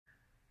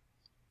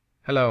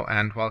Hello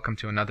and welcome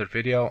to another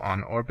video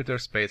on Orbiter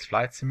Space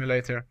Flight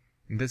Simulator.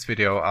 In this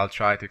video I'll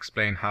try to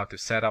explain how to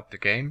set up the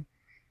game,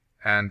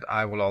 and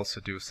I will also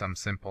do some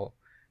simple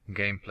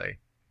gameplay.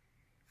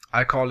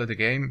 I call it a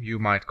game, you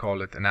might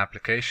call it an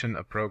application,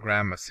 a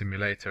program, a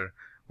simulator,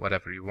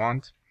 whatever you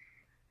want.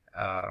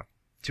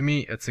 To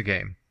me it's a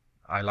game.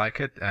 I like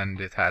it and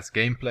it has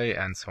gameplay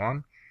and so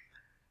on.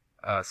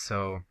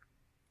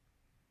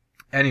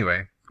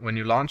 Anyway, when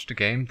you launch the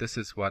game, this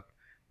is what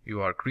you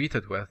are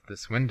greeted with,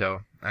 this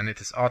window, and it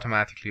is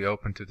automatically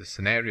open to the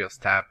Scenarios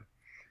tab.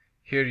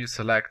 Here you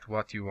select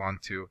what you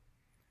want to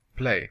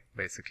play,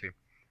 basically.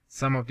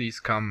 Some of these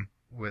come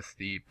with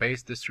the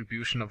base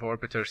distribution of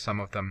Orbiter,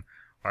 some of them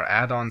are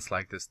add-ons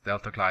like this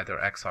Delta Glider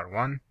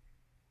XR1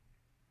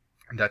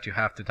 that you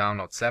have to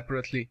download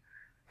separately.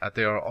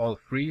 They are all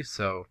free,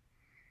 so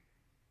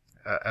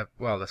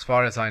well, as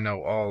far as I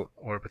know, all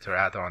Orbiter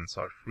add-ons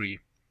are free.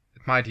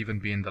 It might even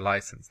be in the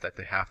license that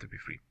they have to be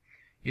free.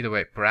 Either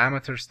way,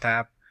 Parameters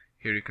tab,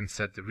 here you can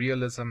set the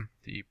realism,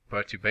 the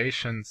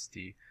perturbations,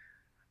 the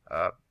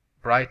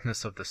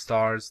brightness of the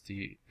stars,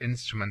 the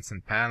instruments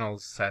and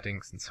panels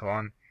settings, and so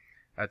on.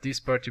 These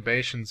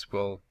perturbations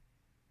will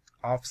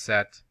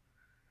offset,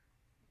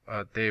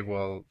 they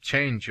will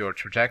change your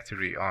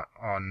trajectory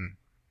on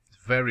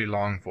very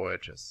long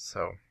voyages,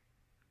 so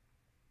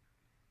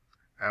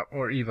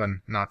or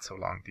even not so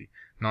long. The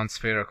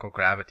non-spherical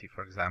gravity,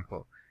 for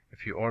example,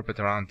 if you orbit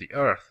around the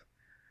Earth,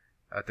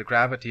 the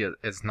gravity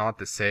is not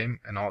the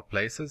same in all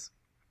places,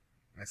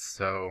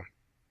 so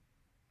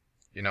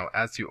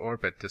as you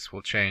orbit, this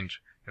will change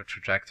your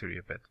trajectory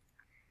a bit.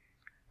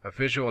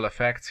 Visual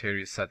effects, here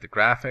you set the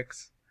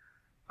graphics.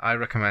 I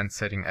recommend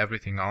setting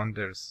everything on.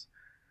 There's,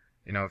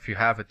 if you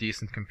have a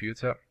decent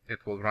computer,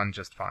 it will run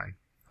just fine.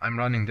 I'm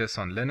running this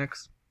on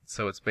Linux,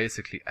 so it's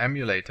basically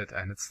emulated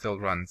and it still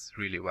runs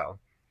really well,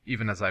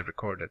 even as I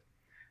record it.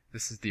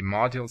 This is the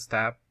Modules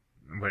tab,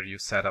 where you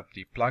set up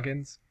the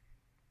plugins.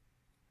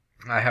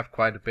 I have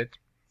quite a bit.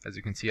 As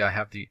you can see, I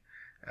have the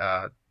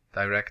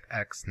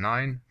DirectX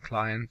 9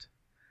 client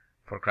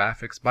for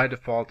graphics. By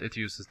default it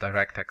uses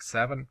DirectX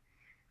 7,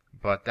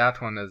 but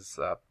that one is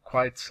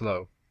quite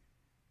slow.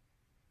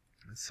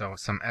 So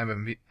some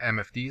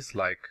MFDs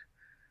like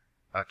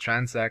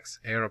Transx,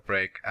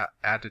 Aerobrake,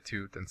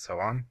 Attitude, and so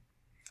on.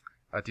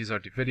 These are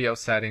the video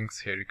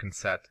settings. Here you can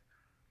set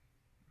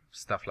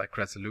stuff like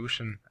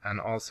resolution and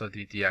also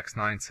the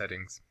DX9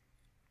 settings.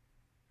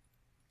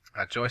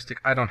 A joystick,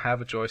 I don't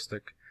have a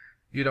joystick.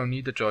 You don't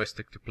need a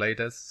joystick to play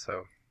this,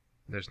 so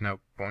there's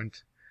no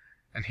point.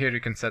 And here you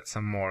can set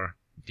some more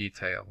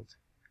detailed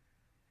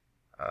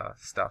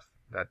stuff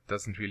that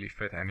doesn't really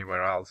fit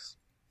anywhere else.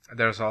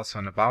 There's also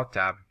an About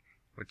tab,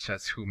 which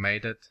says who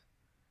made it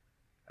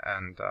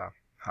and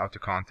how to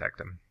contact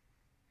them.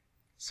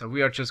 So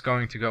we are just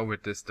going to go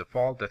with this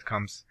default that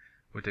comes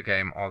with the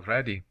game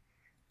already,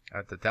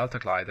 the Delta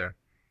Glider,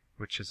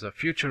 which is a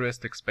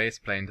futuristic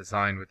spaceplane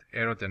design with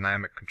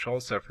aerodynamic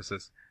control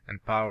surfaces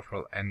and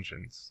powerful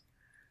engines.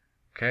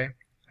 Okay,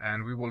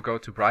 and we will go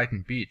to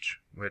Brighton Beach,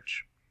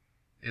 which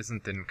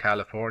isn't in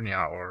California,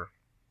 or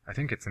I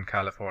think it's in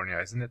California,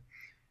 isn't it?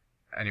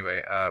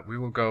 Anyway, we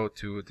will go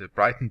to the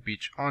Brighton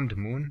Beach on the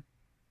Moon,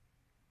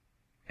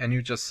 and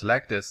you just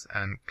select this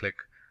and click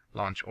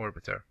Launch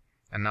Orbiter,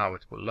 and now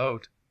it will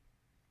load.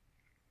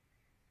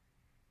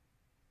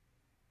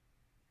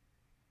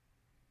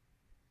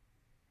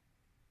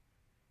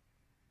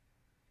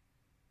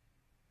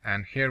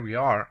 And here we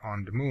are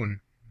on the Moon.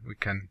 We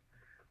can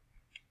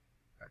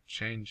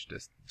change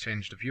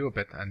the view a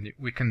bit, and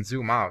we can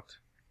zoom out.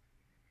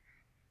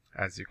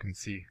 As you can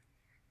see,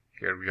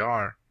 here we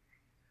are.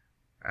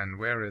 And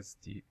where is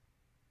the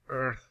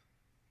Earth?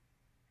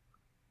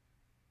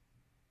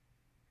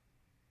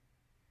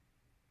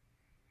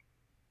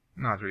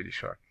 Not really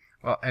sure.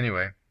 Well,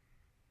 anyway,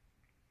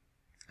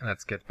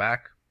 let's get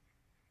back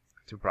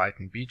to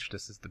Brighton Beach.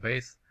 This is the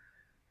base.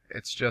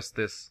 It's just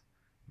this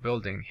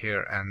building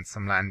here and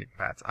some landing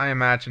pads. I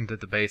imagine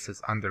that the base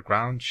is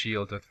underground,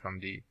 shielded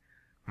from the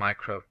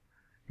micro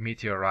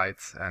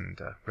meteorites and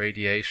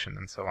radiation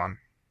and so on.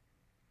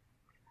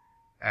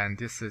 And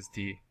this is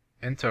the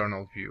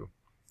internal view.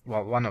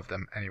 Well, one of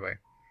them anyway.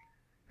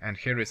 And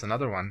here is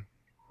another one.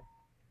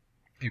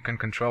 You can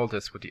control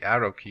this with the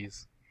arrow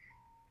keys.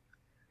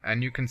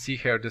 And you can see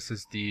here this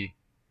is the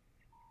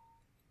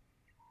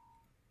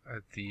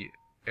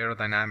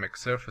aerodynamic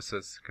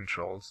surfaces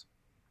controls.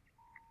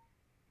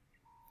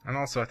 And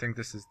also I think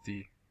this is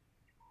the,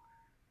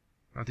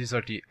 these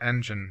are the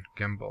engine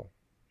gimbal.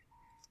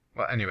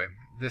 Well, anyway,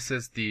 this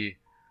is the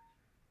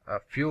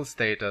fuel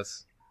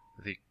status,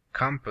 the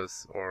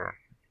compass or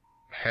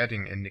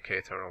heading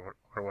indicator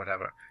or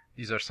whatever.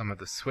 These are some of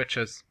the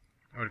switches.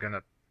 We're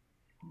gonna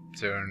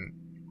turn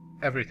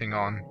everything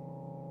on.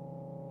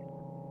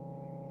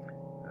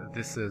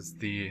 This is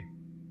the,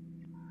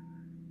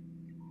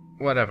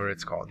 whatever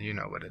it's called, you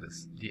know what it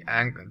is. The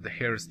angle,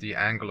 here's the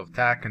angle of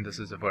attack, and this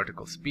is the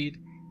vertical speed.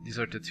 These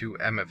are the two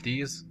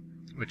MFDs,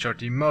 which are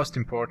the most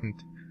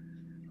important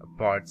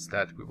parts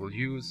that we will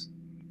use.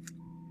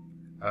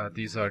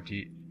 These are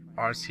the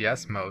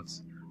RCS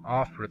modes: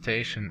 off,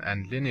 rotation,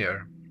 and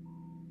linear,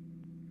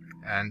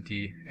 and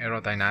the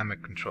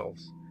aerodynamic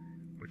controls,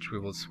 which we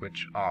will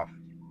switch off.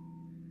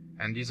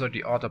 And these are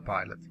the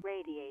autopilot.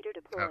 Radiator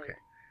deployed. Okay,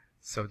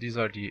 so these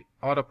are the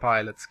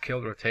autopilots.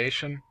 Kill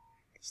rotation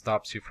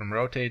stops you from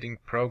rotating.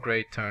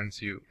 Prograde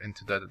turns you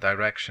into the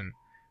direction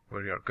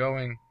where you're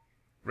going.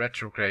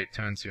 Retrograde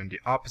turns you in the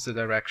opposite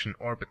direction.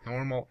 Orbit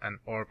normal and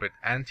orbit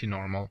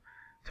anti-normal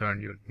turn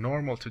you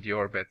normal to the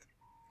orbit.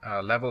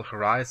 Level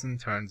horizon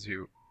turns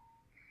you,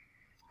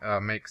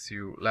 makes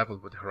you level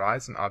with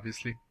horizon,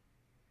 obviously.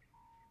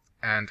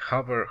 And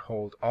hover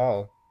hold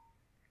all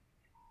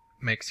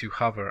makes you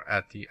hover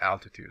at the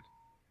altitude.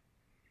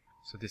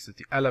 So this is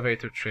the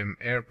elevator trim,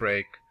 air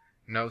brake,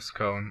 nose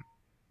cone,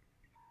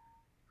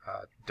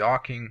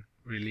 docking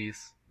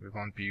release. We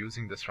won't be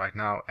using this right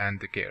now, and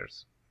the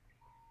gears.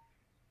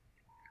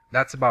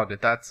 That's about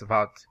it. That's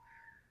about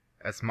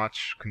as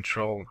much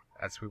control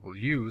as we will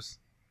use.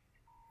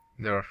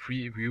 There are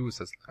 3 views,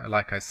 as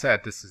like I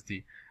said. This is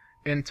the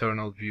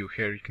internal view.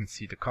 Here you can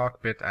see the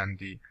cockpit and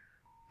the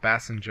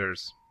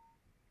passengers,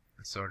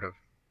 sort of.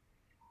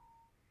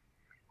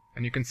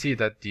 And you can see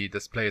that the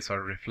displays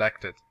are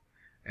reflected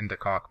in the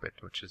cockpit,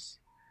 which is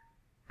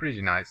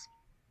pretty nice.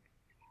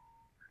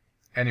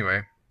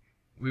 Anyway,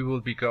 we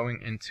will be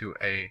going into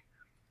a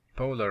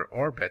polar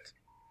orbit,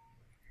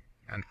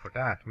 and for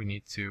that we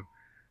need to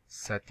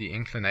set the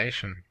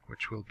inclination,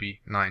 which will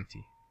be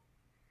 90.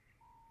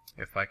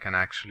 If I can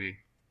actually...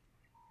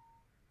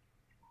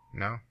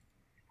 No?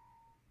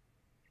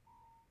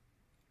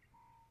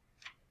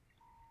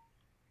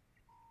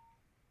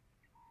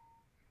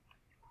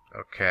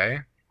 Okay.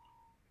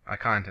 I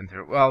can't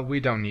enter. Well,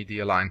 we don't need the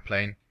align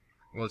plane.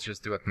 We'll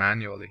just do it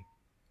manually.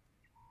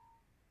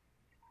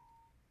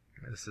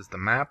 This is the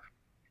map.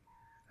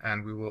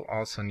 And we will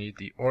also need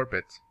the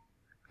orbit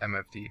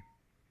MFD.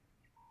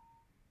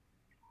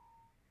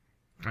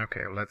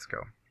 Okay, let's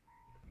go.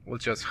 We'll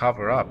just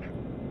hover up.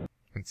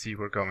 You can see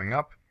we're going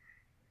up.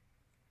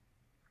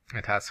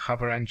 It has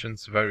hover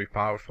engines, very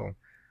powerful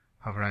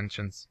hover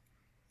engines.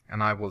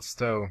 And I will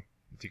stow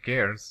the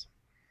gears.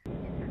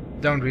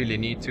 Don't really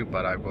need to,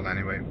 but I will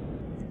anyway.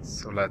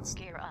 So let's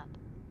Gear up.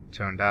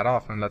 turn that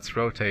off and let's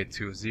rotate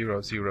to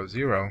 0, 0,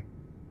 0,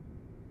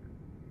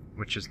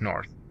 which is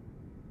north.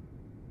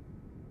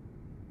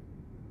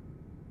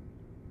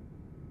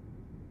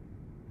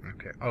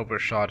 Okay,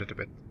 overshot it a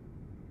bit.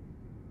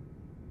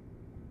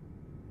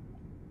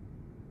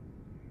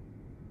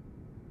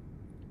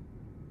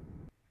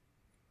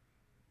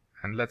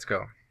 And let's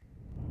go.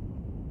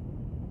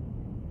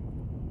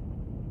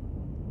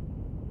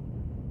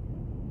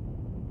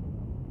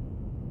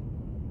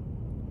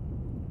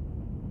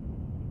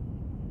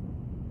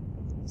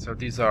 So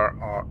these are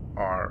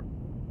our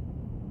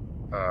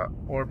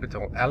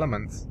orbital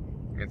elements.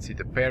 You can see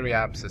the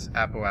periapsis,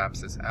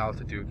 apoapsis,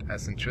 altitude,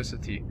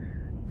 eccentricity,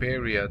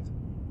 period,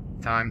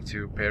 time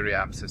to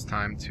periapsis,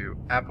 time to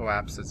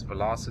apoapsis,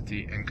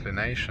 velocity,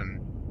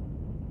 inclination.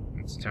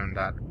 Let's turn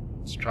that.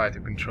 Let's try to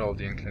control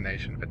the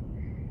inclination, but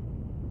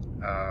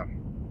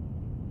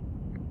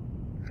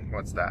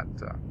what's that?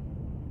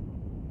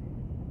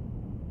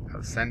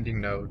 Ascending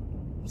node,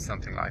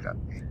 something like that.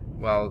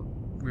 Well,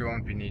 we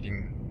won't be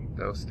needing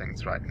those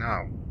things right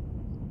now.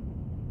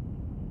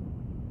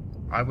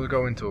 I will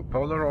go into a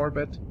polar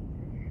orbit,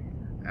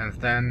 and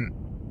then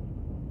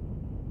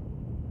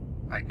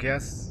I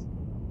guess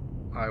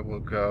I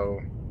will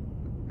go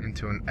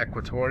into an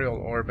equatorial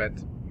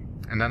orbit,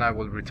 and then I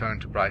will return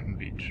to Brighton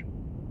Beach,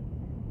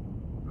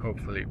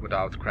 hopefully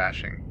without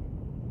crashing.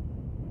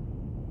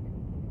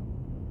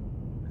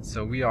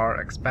 So we are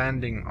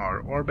expanding our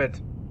orbit.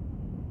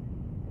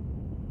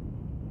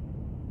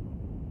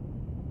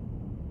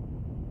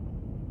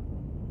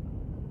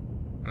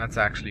 Let's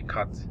actually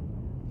cut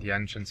the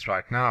engines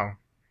right now.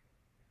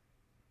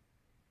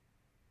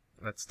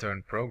 Let's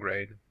turn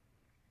prograde.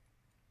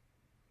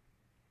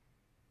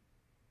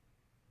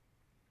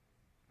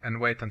 And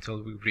wait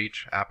until we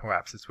reach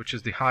apoapsis, which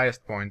is the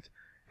highest point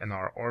in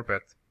our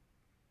orbit.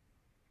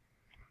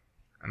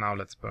 And now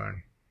let's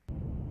burn.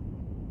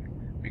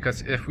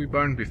 Because if we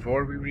burn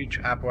before we reach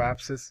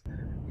apoapsis,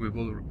 we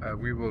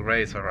will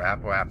raise our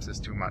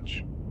apoapsis too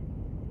much.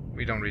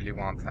 We don't really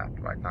want that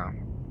right now.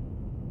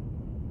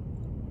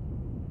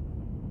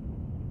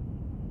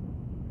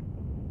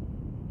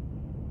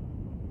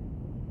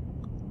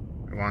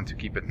 We want to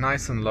keep it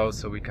nice and low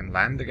so we can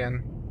land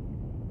again.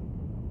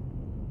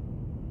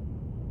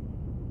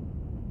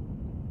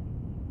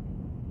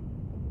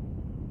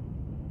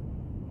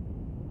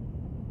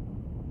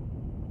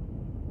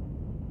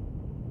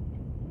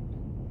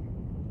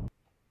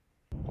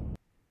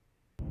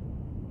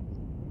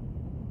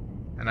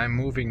 And I'm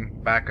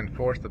moving back and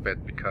forth a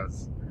bit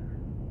because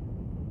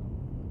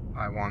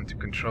I want to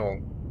control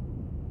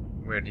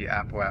where the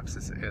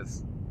apoapsis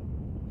is.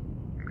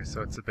 Okay,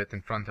 so it's a bit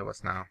in front of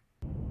us now.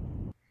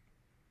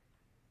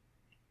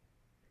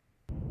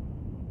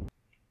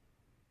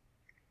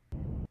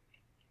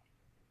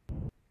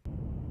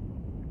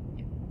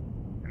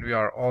 And we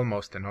are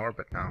almost in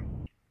orbit now.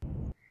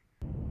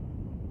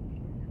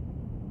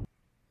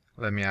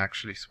 Let me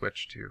actually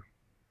switch to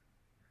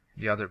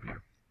the other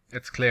view.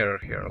 It's clearer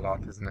here a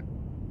lot, isn't it?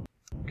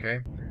 Okay,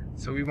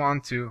 so we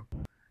want to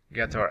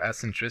get our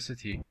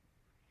eccentricity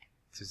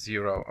to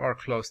 0 or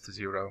close to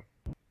 0.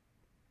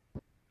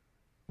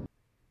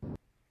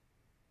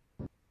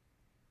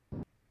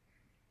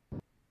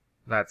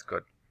 That's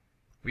good.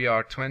 We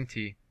are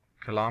 20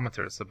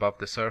 kilometers above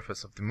the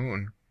surface of the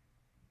moon.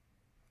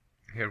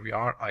 Here we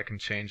are. I can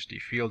change the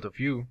field of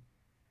view,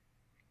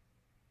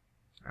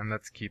 and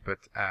let's keep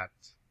it at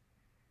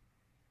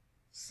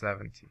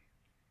 70.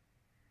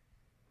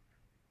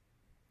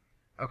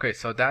 Okay,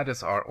 so that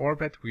is our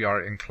orbit. We are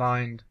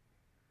inclined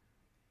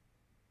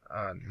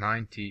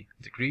 90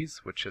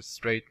 degrees, which is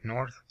straight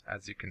north,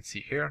 as you can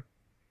see here.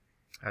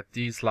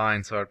 These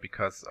lines are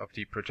because of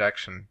the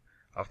projection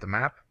of the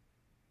map.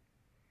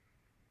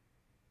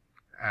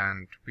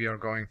 And we are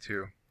going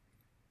to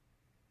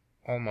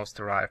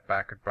almost arrive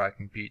back at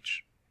Brighton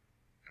Beach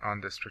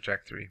on this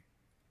trajectory.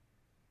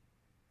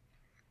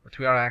 But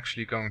we are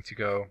actually going to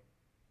go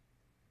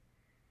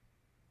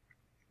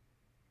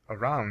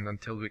around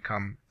until we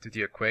come to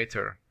the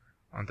equator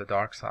on the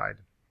dark side.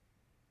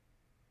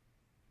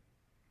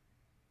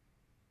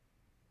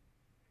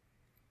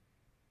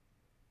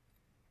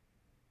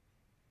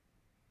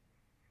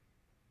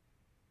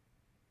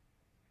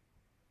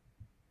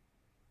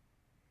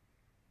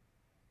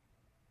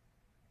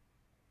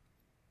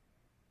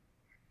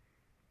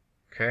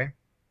 Okay,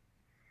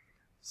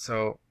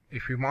 so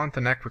if we want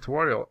an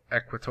equatorial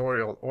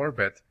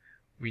orbit,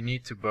 we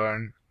need to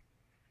burn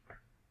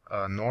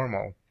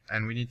normal,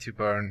 and we need to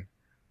burn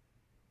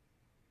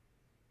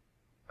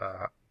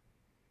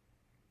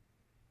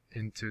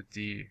into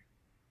the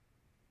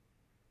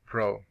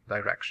pro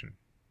direction.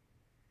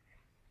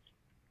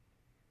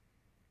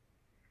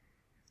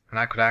 And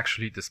I could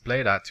actually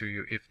display that to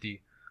you if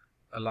the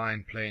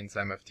aligned planes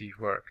MFT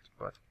worked,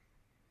 but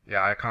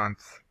yeah, I can't.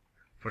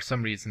 For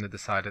some reason it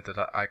decided that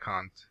I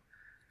can't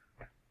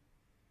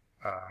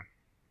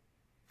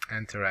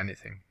enter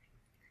anything.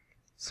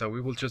 So we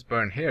will just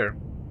burn here,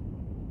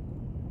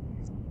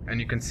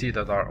 and you can see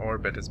that our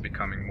orbit is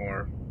becoming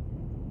more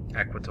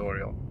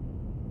equatorial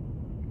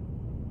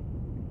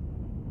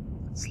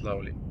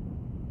slowly.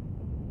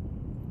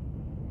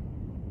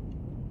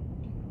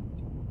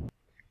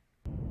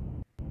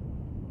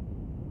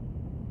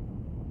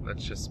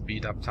 Let's just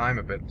speed up time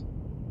a bit.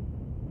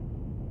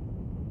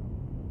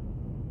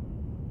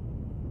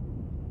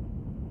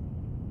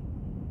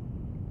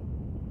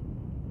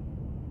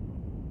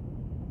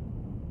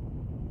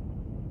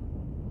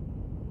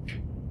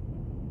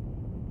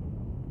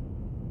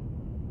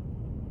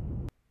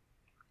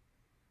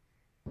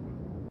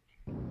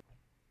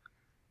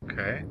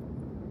 Okay.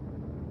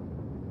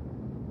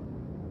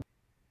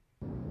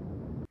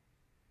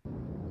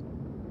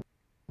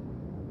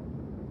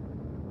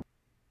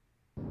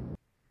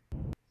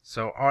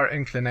 So our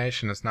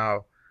inclination is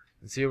now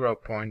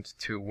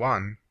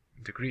 0.21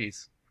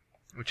 degrees,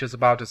 which is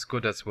about as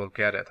good as we'll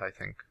get it, I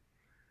think.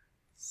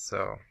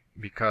 So,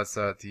 because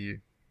the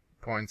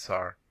points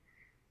are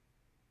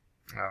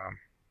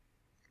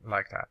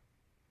like that.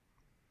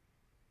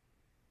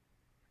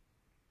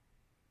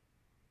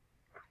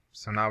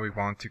 So now we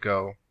want to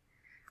go.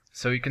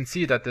 So you can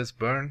see that this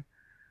burn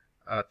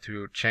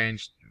to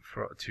change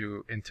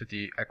into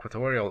the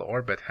equatorial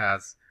orbit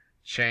has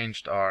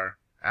changed our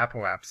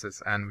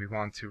apoapsis, and we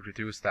want to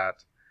reduce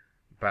that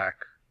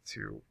back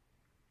to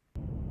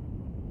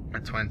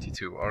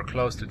 22 or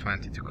close to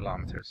 22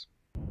 kilometers,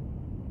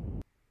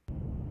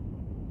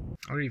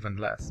 or even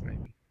less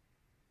maybe.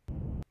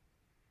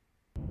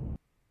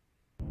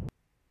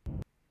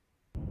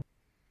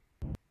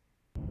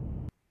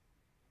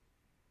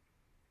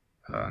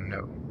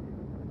 No.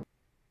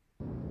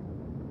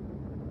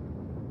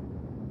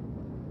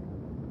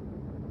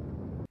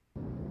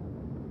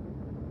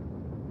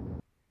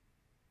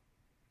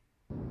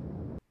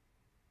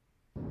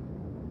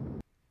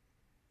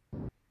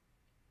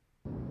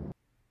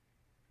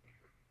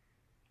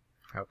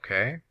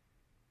 Okay.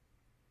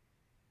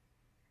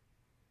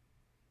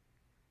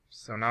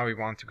 So now we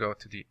want to go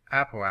to the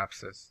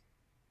apoapsis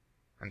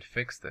and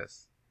fix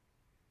this.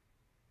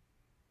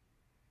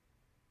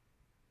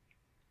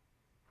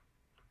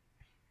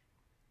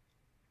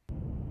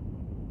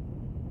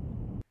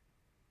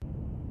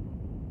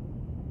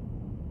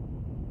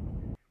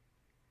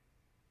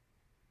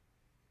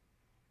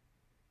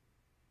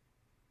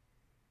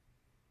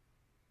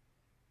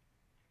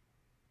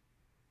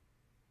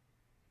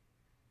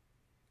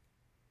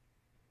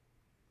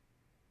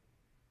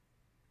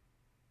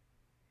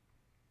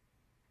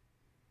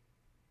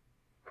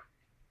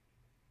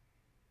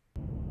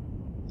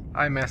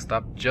 I messed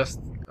up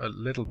just a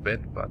little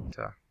bit, but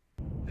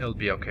it'll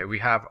be okay. We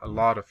have a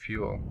lot of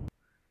fuel.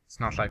 It's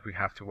not like we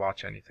have to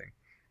watch anything.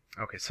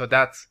 Okay, so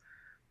that's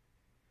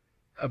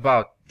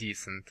about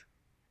decent.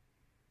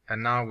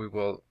 And now we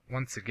will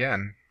once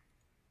again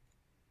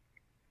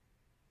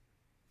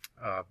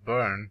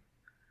burn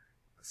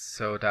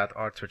so that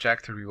our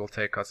trajectory will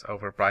take us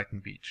over Brighton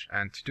Beach.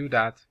 And to do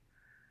that,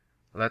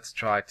 let's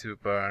try to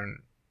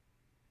burn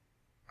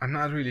I'm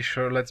not really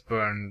sure. Let's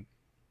burn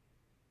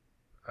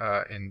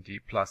in the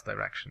plus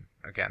direction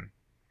again.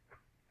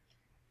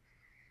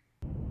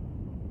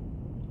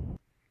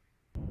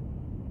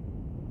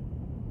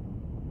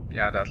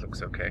 Yeah, that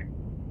looks okay.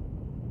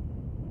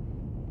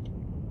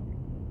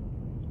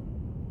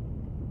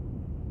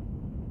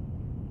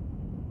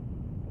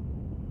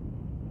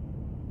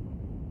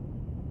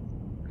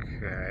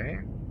 Okay.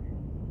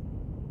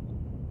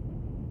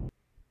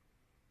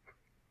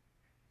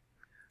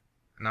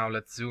 Now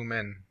let's zoom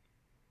in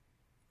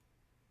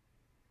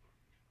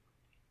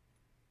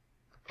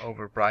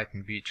over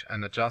Brighton Beach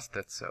and adjust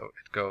it so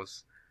it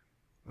goes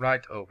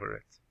right over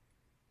it.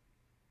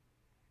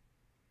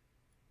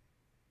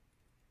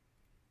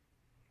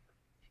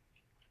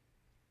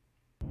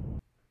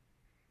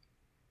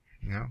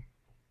 No.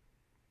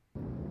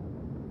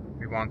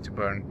 We want to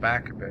burn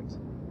back a bit.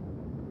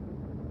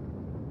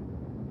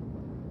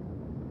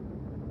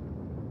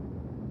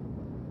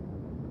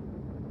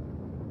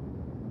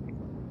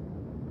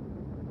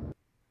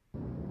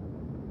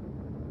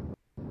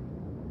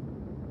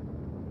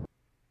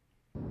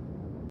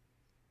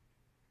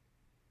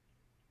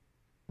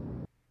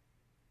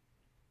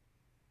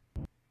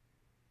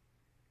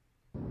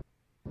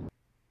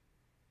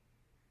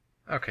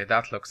 Okay,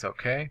 that looks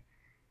okay.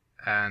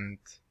 And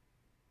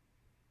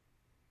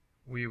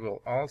we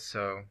will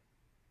also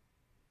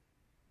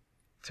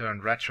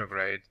turn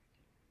retrograde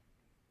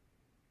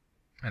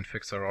and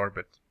fix our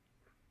orbit.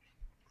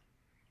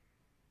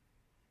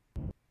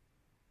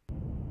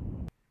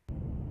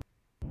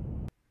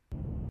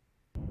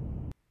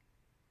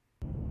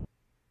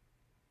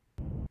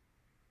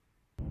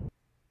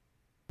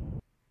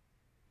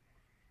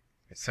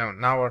 So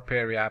now our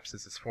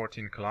periapsis is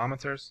 14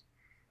 kilometers,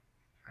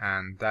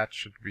 and that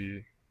should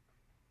be,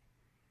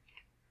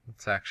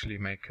 let's actually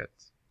make it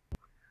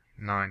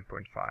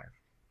 9.5.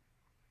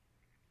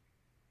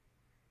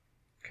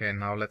 Okay,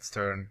 now let's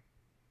turn,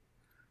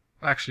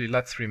 actually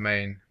let's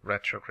remain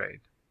retrograde.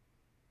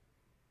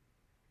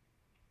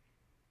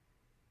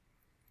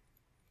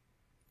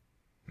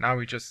 Now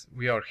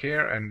we are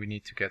here and we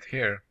need to get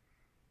here,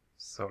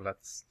 so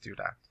let's do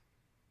that.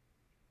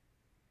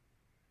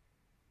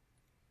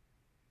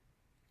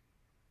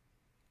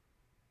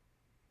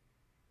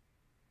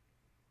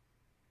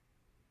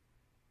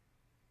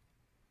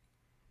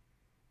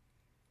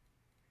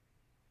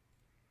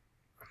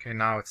 Okay,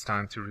 now it's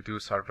time to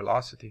reduce our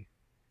velocity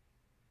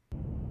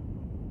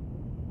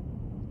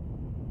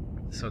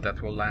so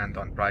that we'll land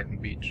on Brighton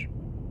Beach.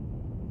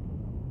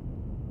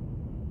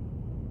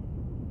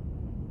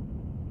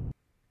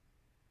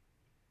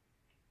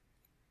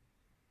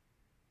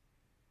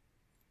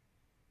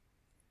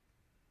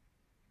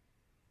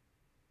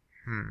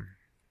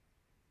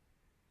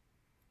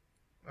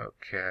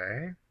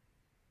 Okay.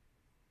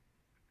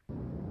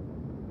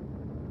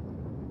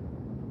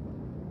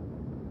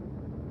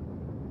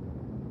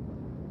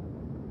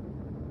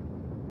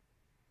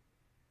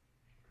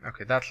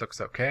 Okay, that looks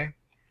okay.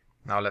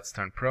 Now let's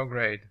turn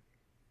prograde.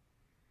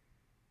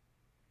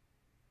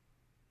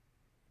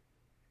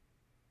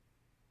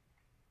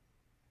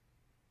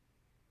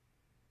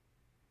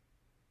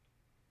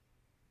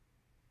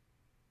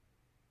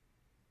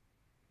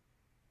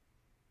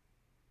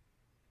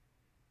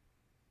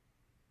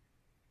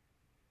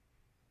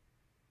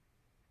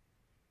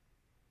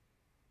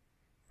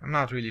 I'm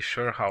not really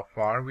sure how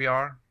far we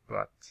are,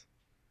 but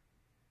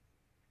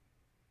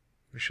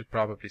we should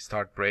probably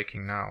start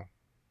braking now.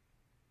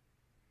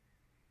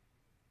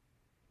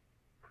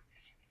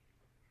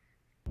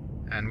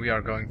 And we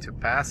are going to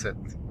pass it,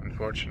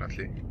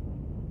 unfortunately.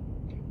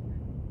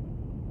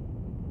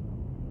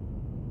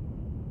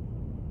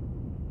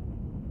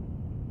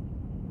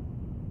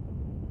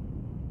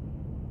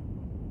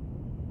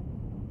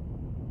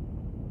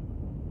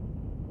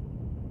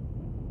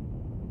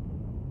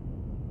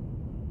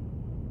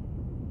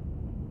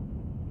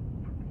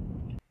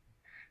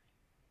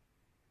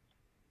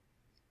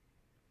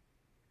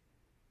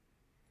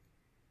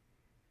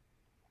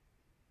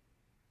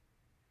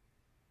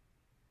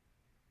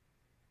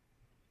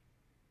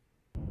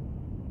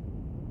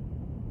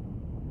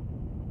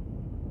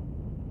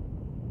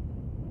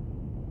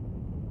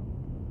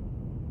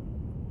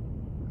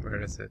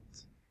 Where is it?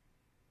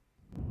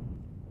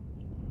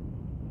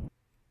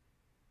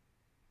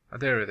 Oh,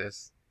 there it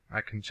is. I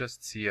can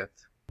just see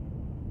it.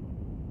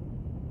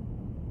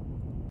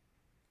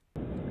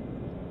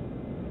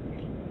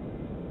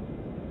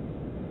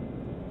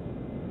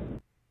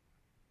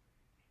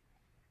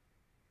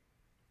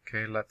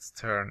 Okay, let's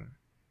turn.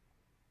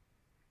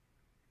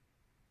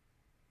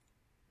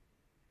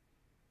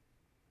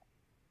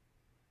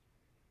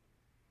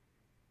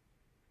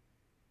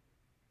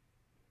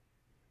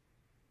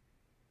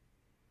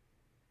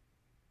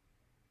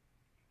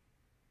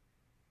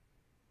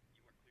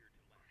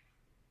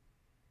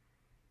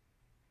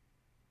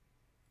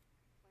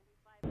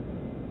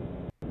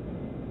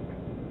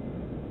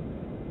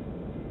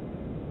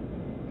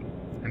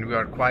 And we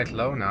are quite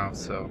low now,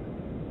 so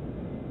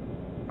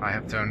I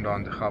have turned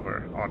on the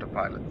hover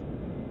autopilot.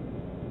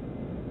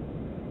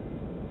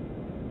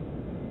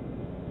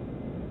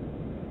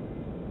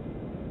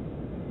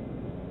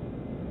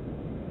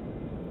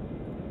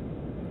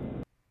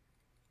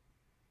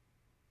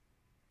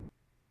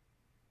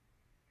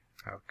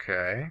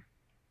 Okay.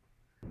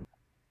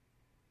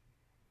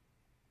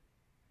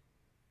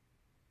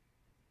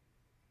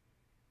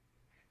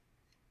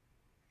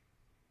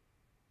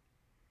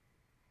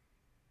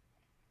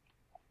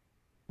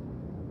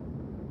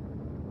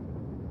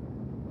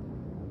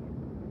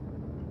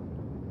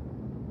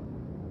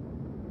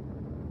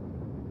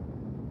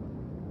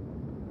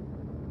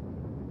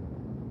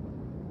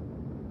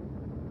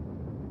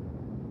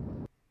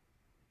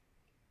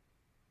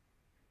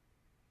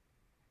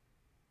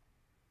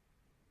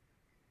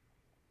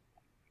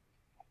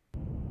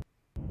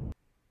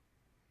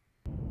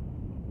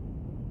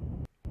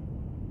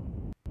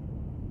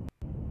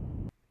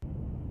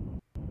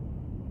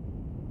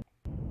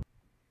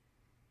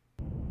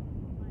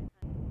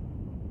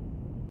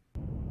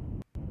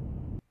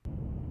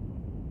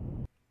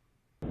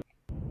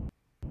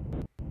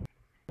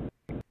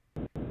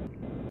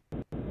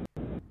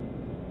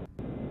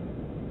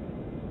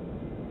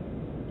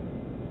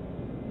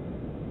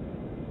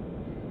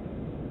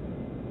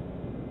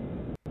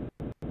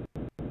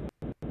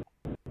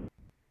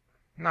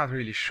 Not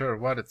really sure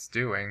what it's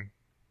doing.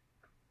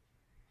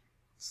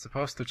 It's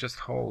supposed to just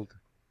hold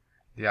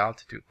the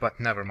altitude, but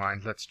never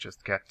mind. Let's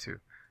just get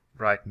to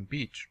Brighton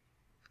Beach,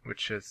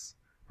 which is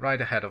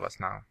right ahead of us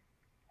now.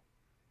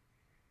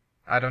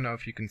 I don't know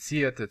if you can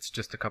see it, it's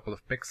just a couple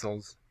of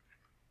pixels.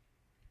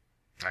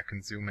 I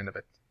can zoom in a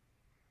bit.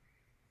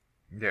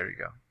 There you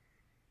go.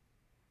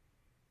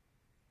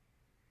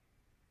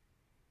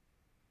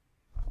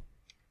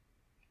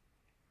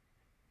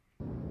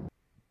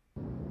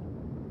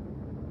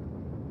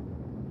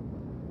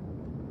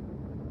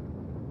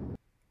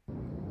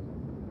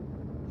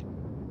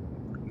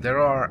 There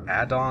are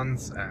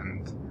add-ons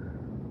and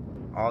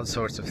all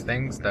sorts of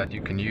things that you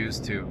can use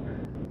to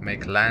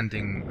make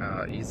landing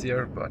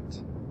easier, but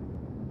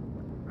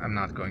I'm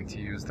not going to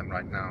use them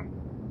right now.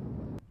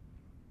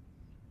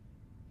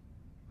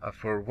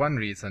 For one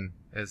reason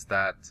is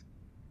that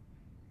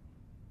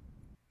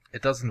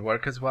it doesn't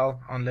work as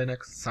well on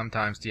Linux.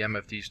 Sometimes the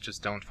MFDs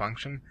just don't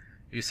function.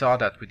 You saw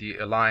that with the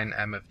Align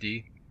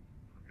MFD,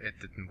 it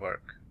didn't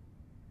work.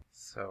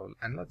 So,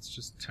 and let's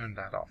just turn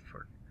that off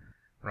for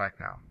right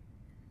now,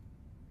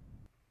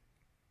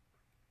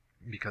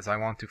 because I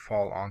want to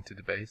fall onto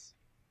the base.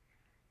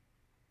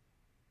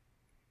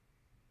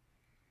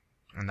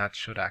 And that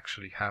should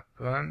actually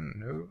happen.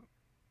 No.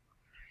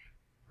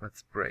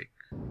 Let's break.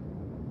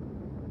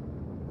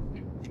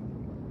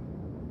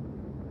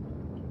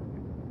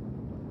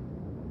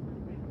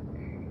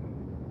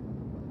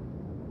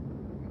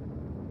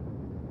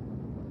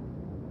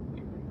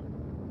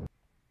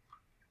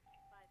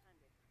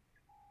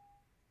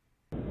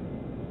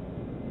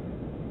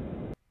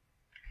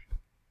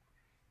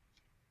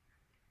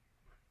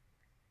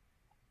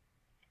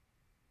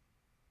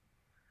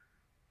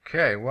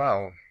 Okay,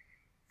 well,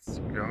 it's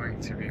going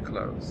to be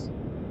close.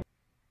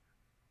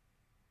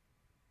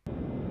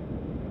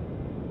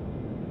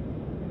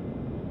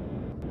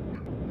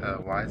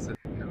 Why is it?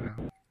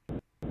 No.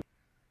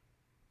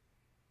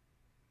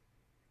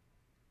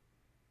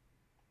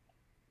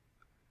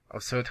 Oh,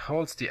 so it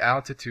holds the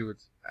altitude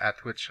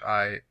at which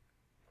I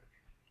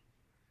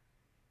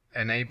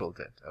enabled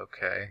it.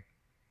 Okay.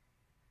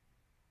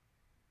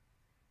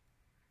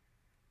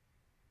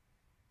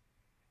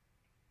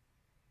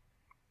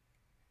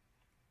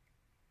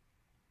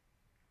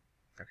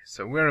 Okay,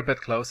 so we're a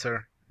bit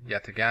closer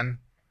yet again.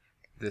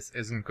 This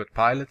isn't good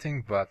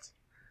piloting, but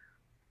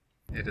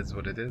it is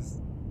what it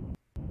is.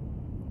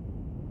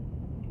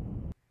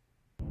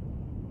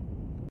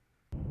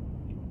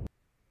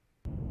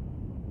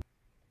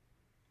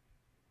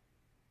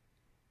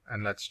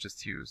 And let's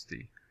just use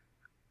the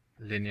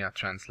linear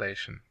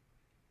translation.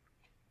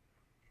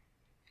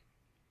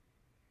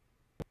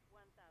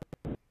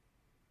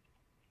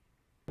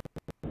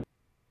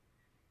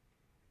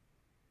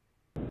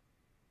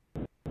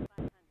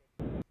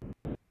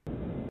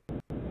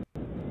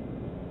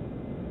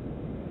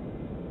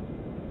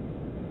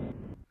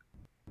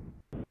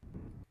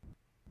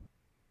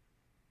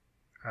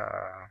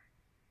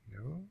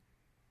 No.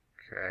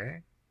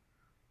 Okay.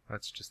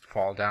 Let's just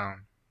fall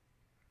down.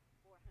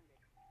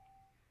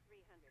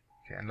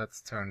 Okay, and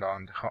let's turn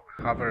on the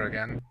hover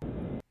again.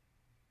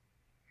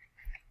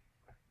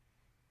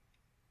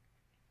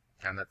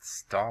 And let's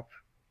stop.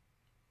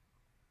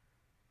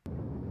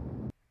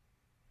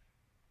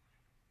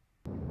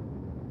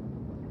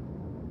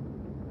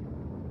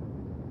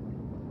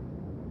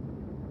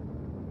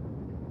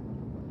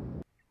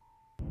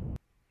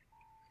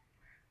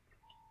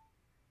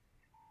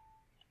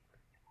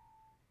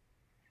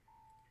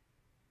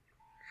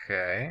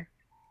 Okay.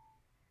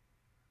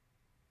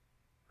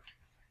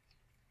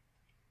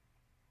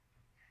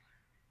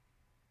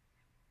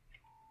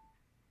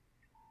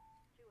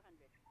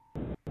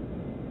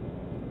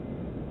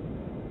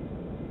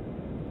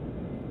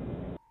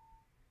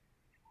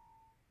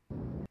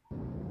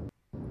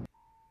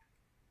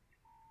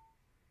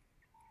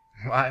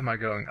 Why am I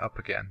going up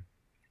again?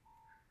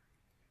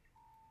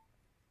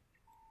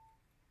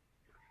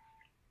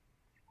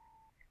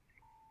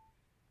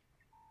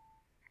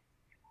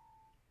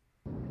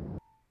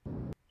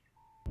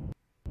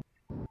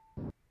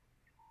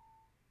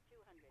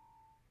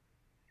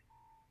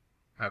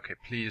 Okay,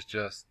 please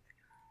just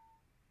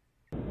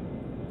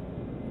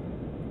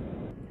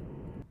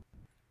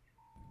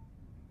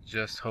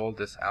hold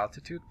this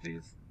altitude,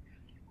 please.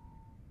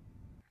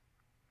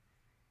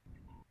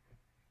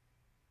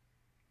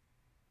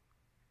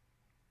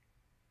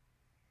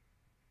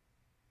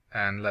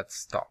 And let's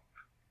stop.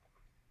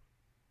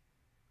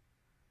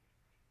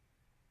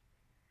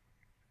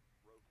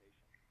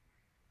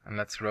 And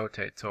let's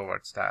rotate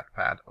towards that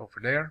pad over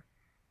there.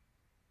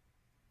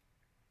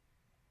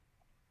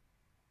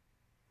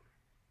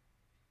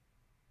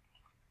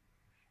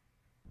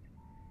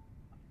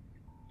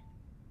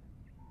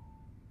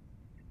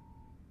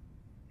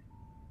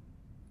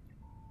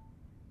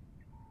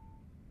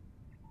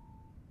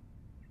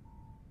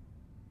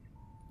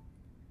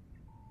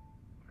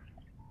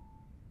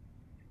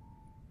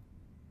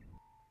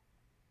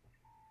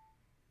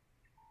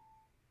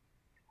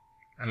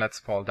 And let's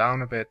fall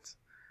down a bit.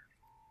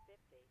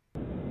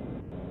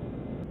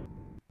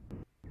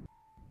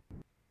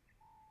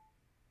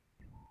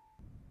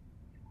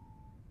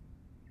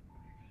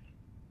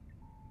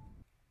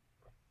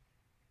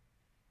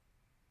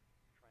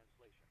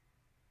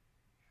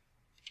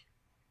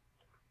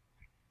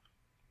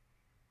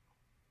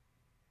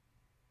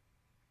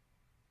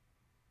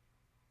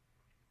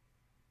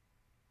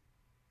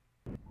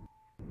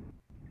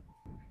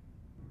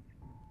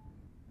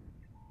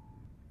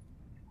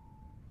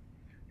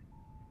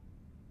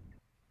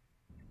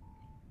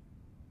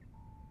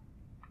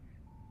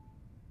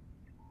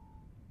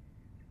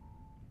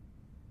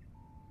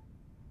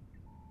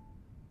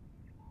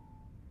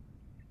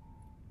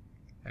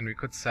 And we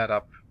could set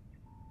up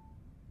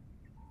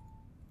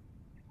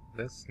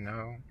this.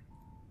 No.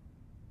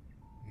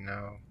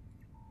 No.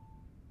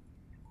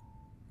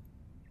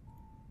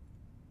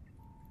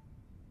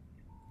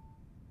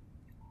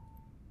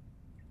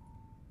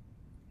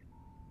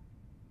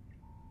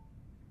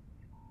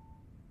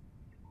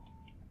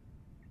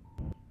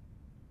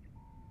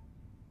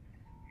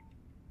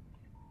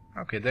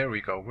 Okay, there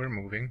we go. We're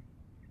moving.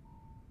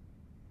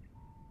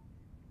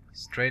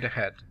 Straight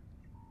ahead.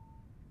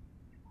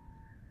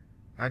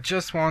 I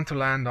just want to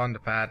land on the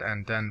pad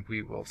and then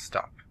we will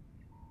stop.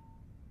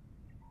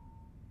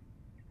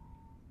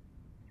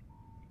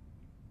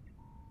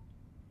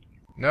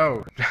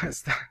 No,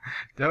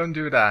 don't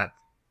do that.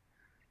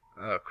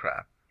 Oh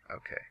crap.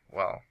 Okay,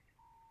 well.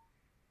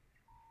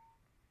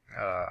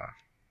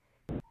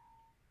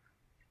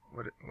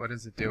 What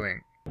is it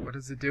doing? What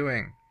is it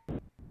doing?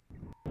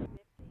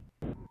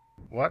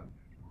 What?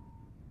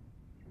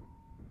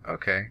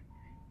 Okay.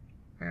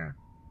 Yeah.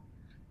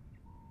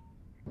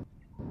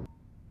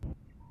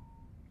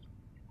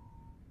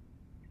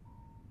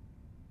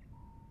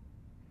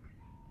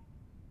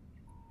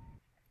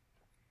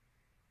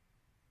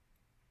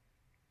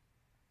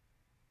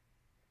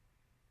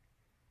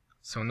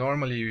 So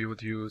normally you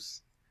would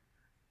use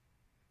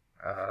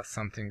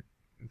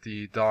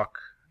the dock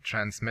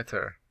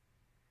transmitter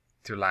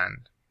to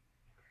land.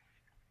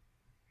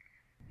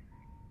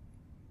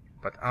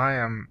 But I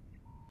am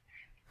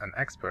an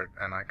expert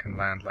and I can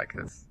land like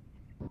this.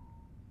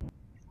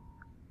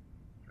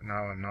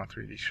 Now I'm not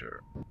really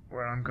sure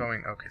where I'm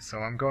going. Okay, so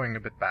I'm going a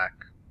bit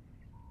back.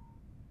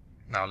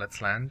 Now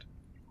let's land.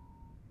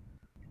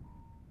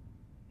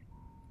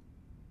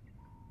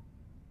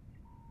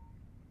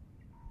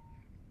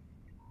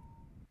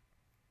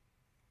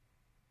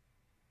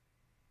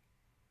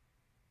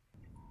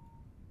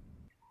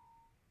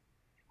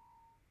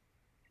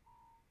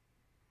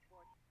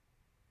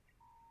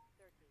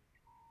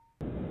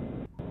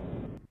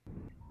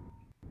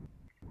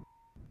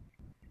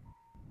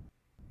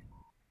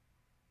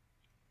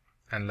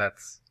 And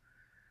let's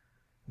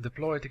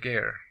deploy the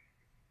gear.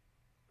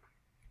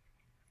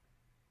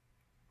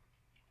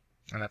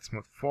 And let's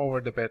move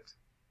forward a bit.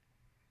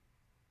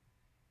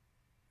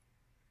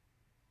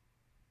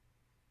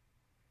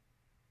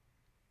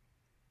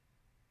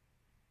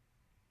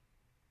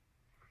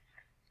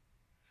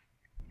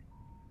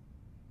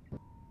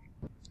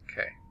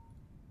 Okay.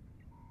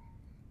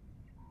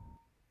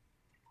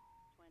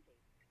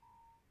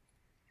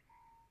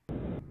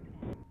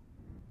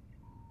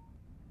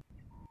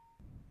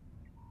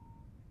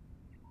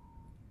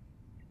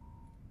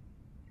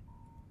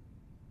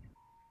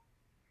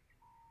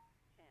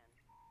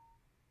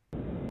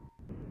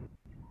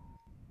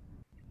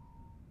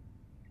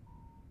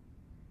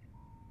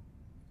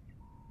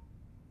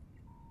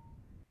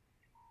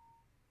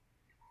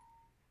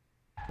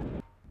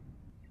 10.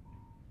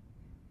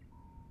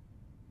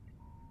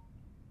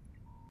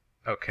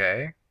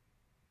 Okay.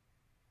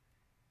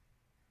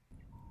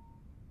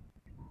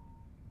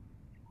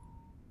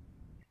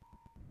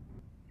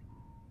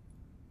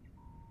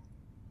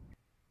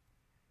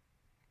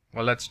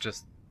 Well, let's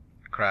just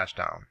crash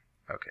down.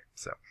 Okay,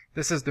 so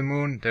this is the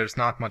moon. There's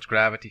not much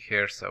gravity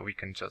here, so we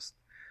can just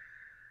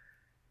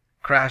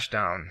crash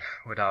down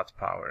without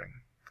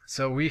powering.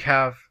 So we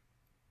have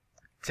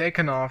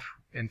taken off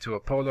into a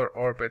polar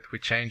orbit. We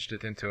changed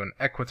it into an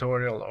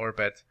equatorial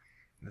orbit.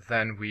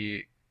 Then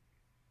we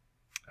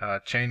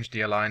changed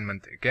the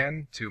alignment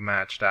again to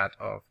match that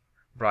of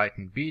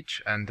Brighton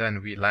Beach, and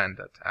then we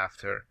landed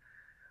after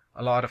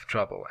a lot of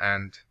trouble,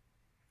 and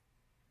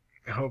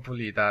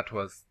hopefully that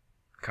was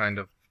kind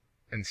of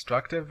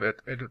instructive.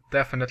 It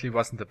definitely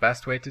wasn't the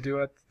best way to do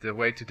it. The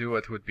way to do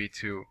it would be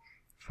to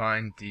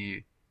find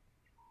the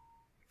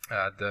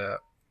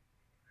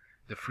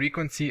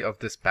frequency of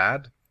this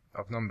pad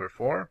of number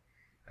 4,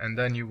 and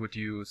then you would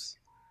use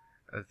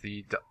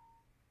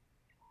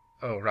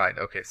oh right,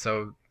 okay,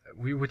 so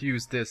we would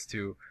use this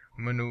to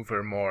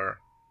maneuver more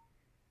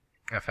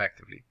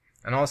effectively.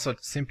 And also,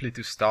 simply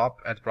to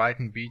stop at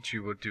Brighton Beach,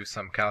 you would do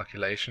some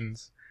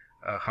calculations,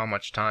 how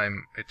much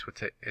time it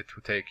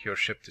would take your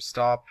ship to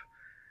stop,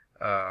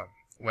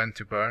 when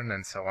to burn,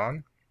 and so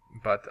on.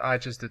 But I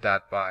just did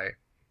that by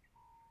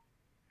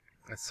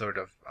sort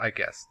of, I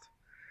guessed,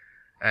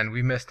 and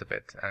we missed a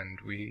bit, and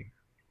we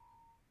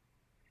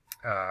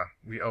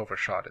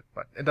overshot it.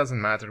 But it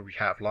doesn't matter. We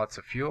have lots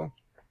of fuel,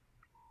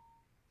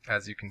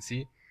 as you can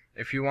see.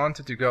 If you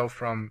wanted to go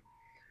from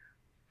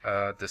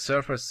the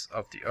surface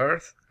of the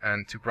Earth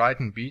and to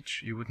Brighton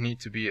Beach, you would need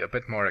to be a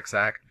bit more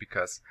exact,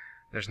 because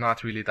there's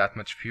not really that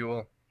much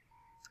fuel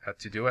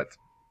to do it.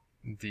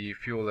 The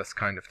fuel is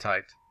kind of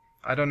tight.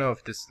 I don't know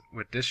if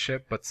with this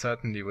ship, but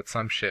certainly with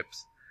some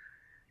ships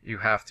you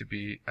have to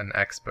be an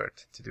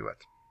expert to do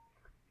it.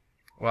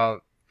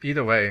 Well,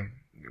 either way,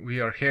 we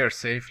are here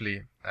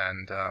safely,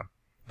 and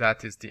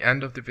that is the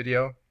end of the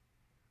video.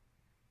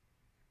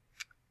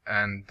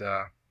 And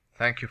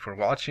thank you for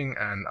watching,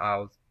 and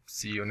I'll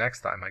see you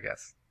next time, I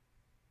guess.